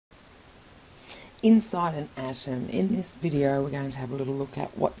inside an atom. In this video we're going to have a little look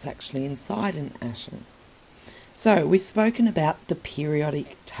at what's actually inside an atom. So we've spoken about the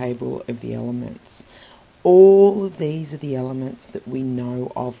periodic table of the elements. All of these are the elements that we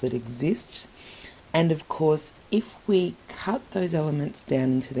know of that exist, and of course if we cut those elements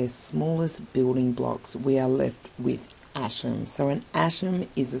down into their smallest building blocks we are left with atoms. So an atom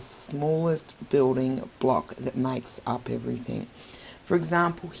is the smallest building block that makes up everything. For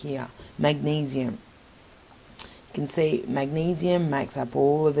example here, magnesium. You can see magnesium makes up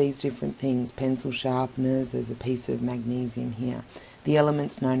all of these different things. Pencil sharpeners, there's a piece of magnesium here. The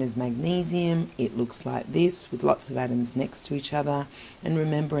element's known as magnesium. It looks like this with lots of atoms next to each other. And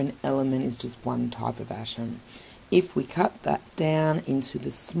remember, an element is just one type of atom. If we cut that down into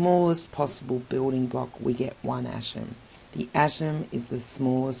the smallest possible building block, we get one atom. The atom is the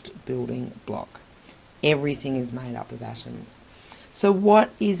smallest building block. Everything is made up of atoms. So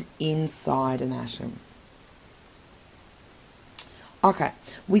what is inside an atom? Okay,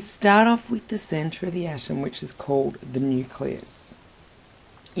 we start off with the centre of the atom, which is called the nucleus.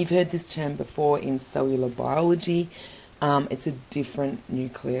 You've heard this term before in cellular biology. It's a different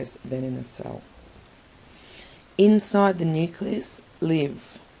nucleus than in a cell. Inside the nucleus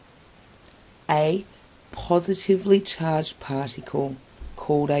live a positively charged particle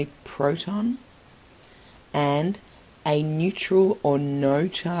called a proton and a neutral or no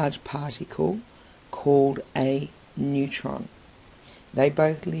charge particle called a neutron. They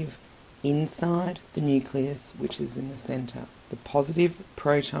both live inside the nucleus, which is in the centre. The positive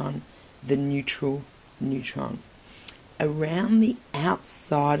proton, the neutral neutron. Around the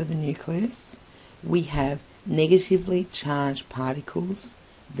outside of the nucleus we have negatively charged particles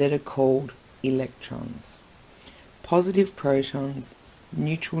that are called electrons. Positive protons,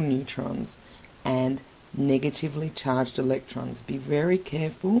 neutral neutrons, and negatively charged electrons. Be very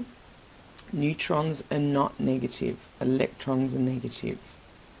careful. Neutrons are not negative. Electrons are negative.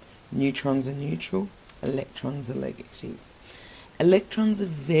 Neutrons are neutral. Electrons are negative. Electrons are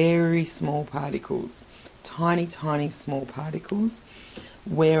very small particles. Tiny, tiny small particles.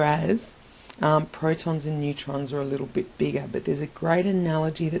 Whereas protons and neutrons are a little bit bigger. But there's a great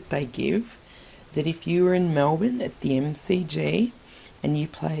analogy that they give, that if you were in Melbourne at the MCG and you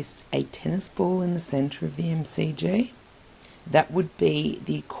placed a tennis ball in the centre of the MCG, that would be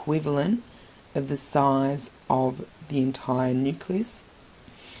the equivalent of the size of the entire nucleus,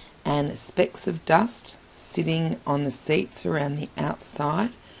 and specks of dust sitting on the seats around the outside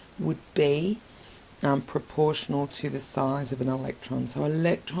would be proportional to the size of an electron. So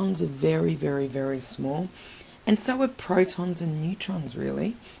electrons are very, very, very small, and so are protons and neutrons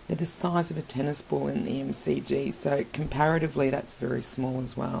really. They're the size of a tennis ball in the MCG, so comparatively that's very small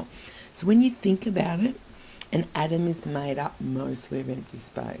as well. So when you think about it, an atom is made up mostly of empty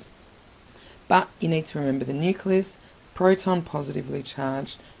space. But you need to remember the nucleus, proton positively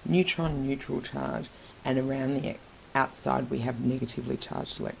charged, neutron neutral charge, and around the outside we have negatively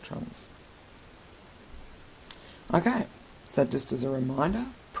charged electrons. Okay, so just as a reminder,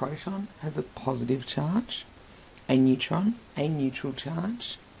 proton has a positive charge, a neutron a neutral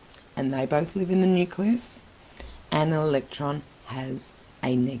charge, and they both live in the nucleus, and an electron has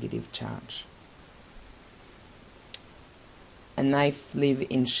a negative charge. And they live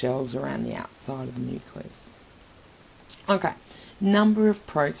in shells around the outside of the nucleus. Okay, number of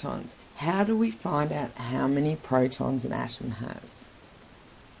protons. How do we find out how many protons an atom has?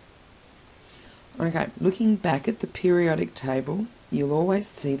 Okay, looking back at the periodic table, you'll always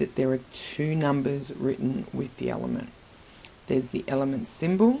see that there are two numbers written with the element. There's the element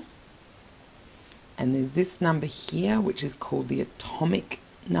symbol, and there's this number here, which is called the atomic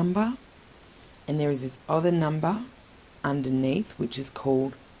number, and there is this other number underneath, which is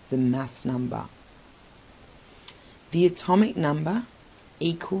called the mass number. The atomic number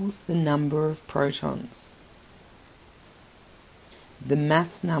equals the number of protons. The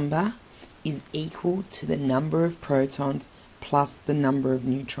mass number is equal to the number of protons plus the number of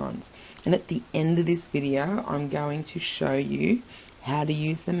neutrons. And at the end of this video, I'm going to show you how to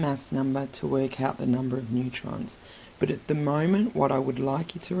use the mass number to work out the number of neutrons. But at the moment, what I would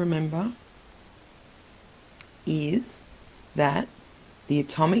like you to remember is that the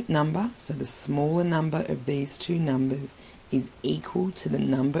atomic number, so the smaller number of these two numbers, is equal to the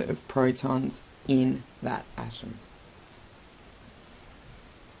number of protons in that atom.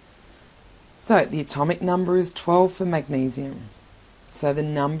 So the atomic number is 12 for magnesium. So the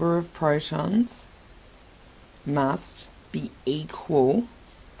number of protons must be equal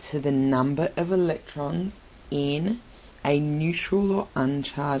to the number of electrons in a neutral or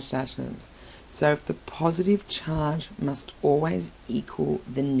uncharged atoms. So if the positive charge must always equal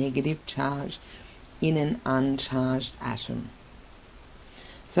the negative charge in an uncharged atom.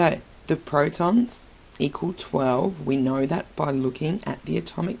 So the protons equal 12. We know that by looking at the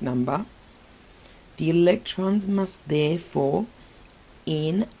atomic number. The electrons must therefore,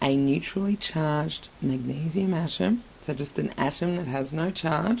 in a neutrally charged magnesium atom, so just an atom that has no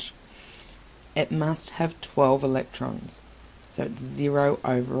charge, it must have 12 electrons. So it's 0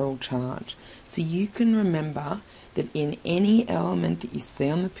 overall charge. So you can remember that in any element that you see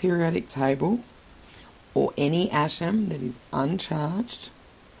on the periodic table, or any atom that is uncharged,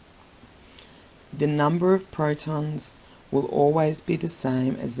 the number of protons will always be the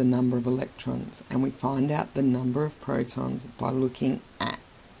same as the number of electrons, and we find out the number of protons by looking at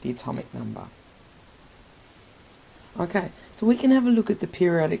the atomic number. Okay, so we can have a look at the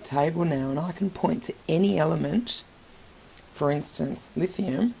periodic table now, and I can point to any element, for instance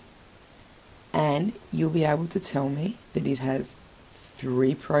lithium, and you'll be able to tell me that it has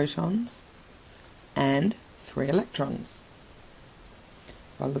 3 protons and 3 electrons.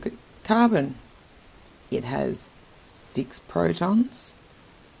 If I look at carbon, it has 6 protons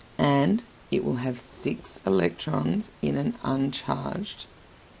and it will have 6 electrons in an uncharged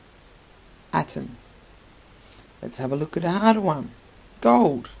atom. Let's have a look at a harder one.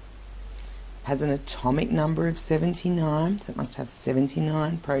 Gold has an atomic number of 79, so it must have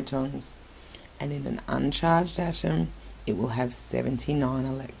 79 protons, and in an uncharged atom it will have 79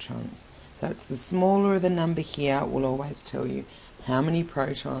 electrons. So it's the smaller the number here will always tell you how many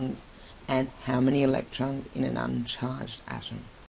protons and how many electrons in an uncharged atom.